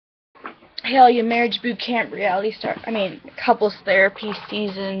Hey, all you marriage boot camp reality couples therapy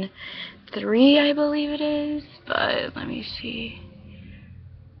season 3, I believe it is. But let me see.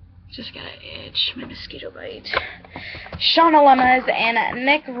 Just got an itch. My mosquito bite. Shayne, Lamas, and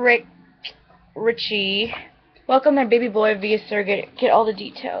Richie welcome their baby boy via Surrogate. Get all the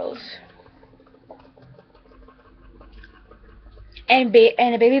details. And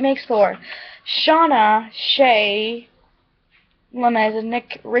a baby makes 4. Shayne, Shay, Lamas, and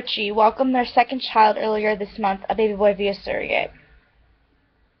Richie welcomed their second child earlier this month, a baby boy via Surrogate.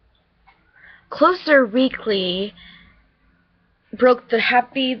 Closer Weekly broke the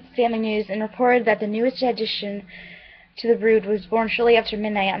happy family news and reported that the newest addition to the brood was born shortly after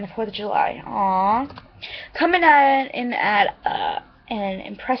midnight on the 4th of July. Aww. Coming in at an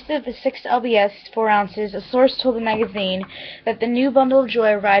impressive 6 lbs, 4 ounces, a source told the magazine that the new bundle of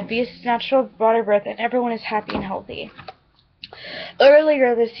joy arrived via natural water birth and everyone is happy and healthy.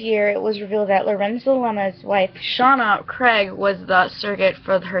 Earlier this year, it was revealed that Lorenzo Lamas' wife, Shayne Craig, was the surrogate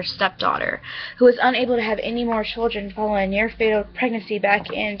for her stepdaughter, who was unable to have any more children following a near-fatal pregnancy back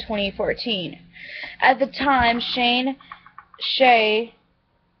in 2014. At the time, Shay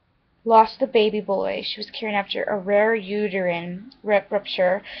lost the baby boy she was carrying after a rare uterine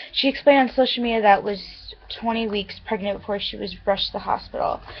rupture. She explained on social media that was 20 weeks pregnant before she was rushed to the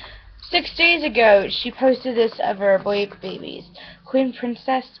hospital. 6 days ago, she posted this of her boy babies. Queen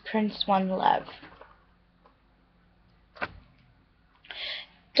Princess, Prince One Love.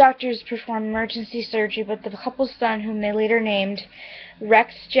 Doctors performed emergency surgery, but the couple's son, whom they later named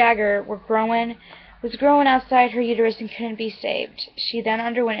Rex Jagger, was growing outside her uterus and couldn't be saved. She then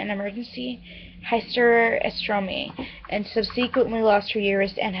underwent an emergency hysterectomy and subsequently lost her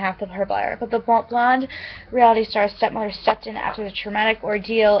uterus and half of her bladder. But the blonde reality star's stepmother stepped in after the traumatic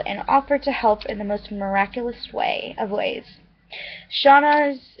ordeal and offered to help in the most miraculous of ways.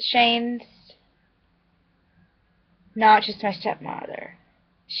 Shayne's not just my stepmother.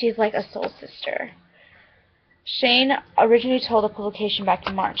 She's like a soul sister. Shayne originally told the publication back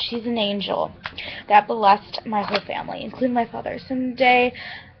in March, "She's an angel that blessed my whole family, including my father. Someday,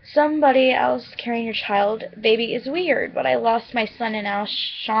 somebody else carrying your child, baby, is weird, but I lost my son and now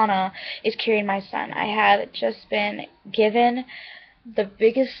Shayne is carrying my son. I have just been given the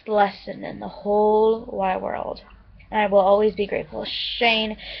biggest lesson in the whole wide world, and I will always be grateful."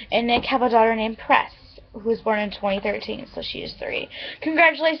 Shayne and Nick have a daughter named Press, who was born in 2013, so she is 3.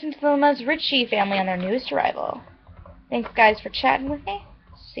 Congratulations to the Lamas Richie family on their newest arrival. Thanks, guys, for chatting with me.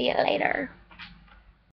 See you later.